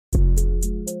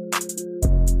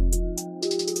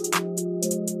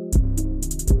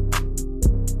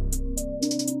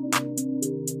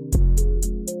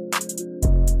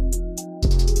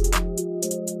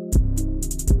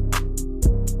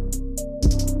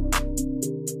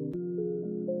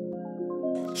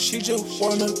She just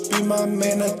wanna be my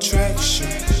main attraction.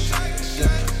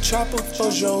 Chopper for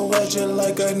your edge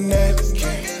like a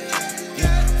napkin.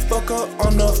 Fuck her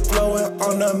on the floor and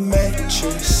on the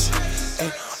mattress.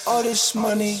 All this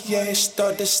money, yeah, it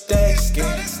start to stacking.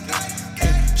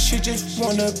 She just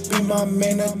wanna be my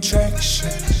main attraction.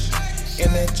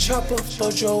 And that chopper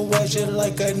for your edge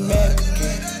like a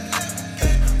napkin.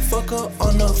 Fuck her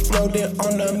on the floor, then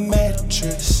on the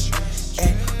mattress.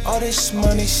 All this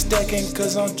money stacking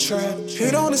cause I'm trapped.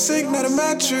 Hit on the sick, not a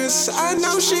mattress. I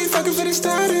know she fucking for the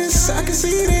status. I can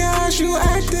see it in her eyes, you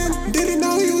acting. Didn't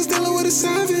know you was dealing with a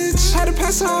savage. Had to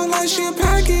pass her out like she a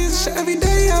package. Every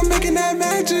day I'm making that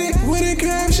magic. With a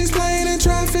cab, she's playing in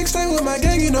traffic. Stay with my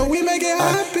gang, you know we make it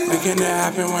happen. Making it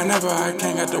happen whenever I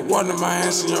can. Got the water in my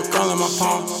hands and your girl in my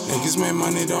palm. Niggas make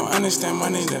money, don't understand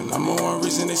money. The number one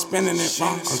reason they spending it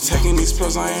wrong. I'm taking these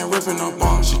pills, I ain't ripping no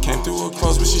bombs. She came through her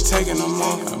clothes, but she taking them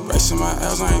off. I'm bracing my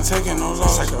L's, I ain't taking no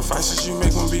loss. Sacrifices you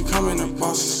make when becoming a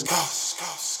boss.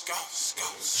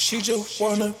 She just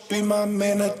wanna be my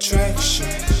main attraction.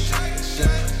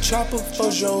 Chopper for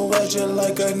your edge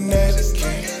like a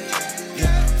napkin.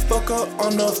 Fuck her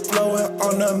on the floor and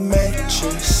on the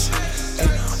mattress.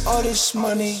 All this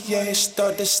money, yeah, it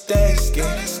start to stacking.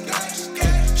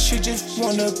 She just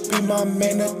wanna be my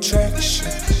main attraction.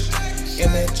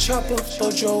 And that chopper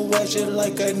for your edge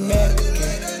like a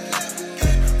napkin.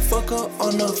 Fuck her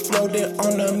on the floor, then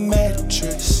on the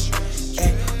mattress.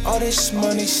 All this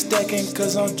money stacking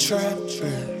cause I'm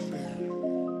trapped.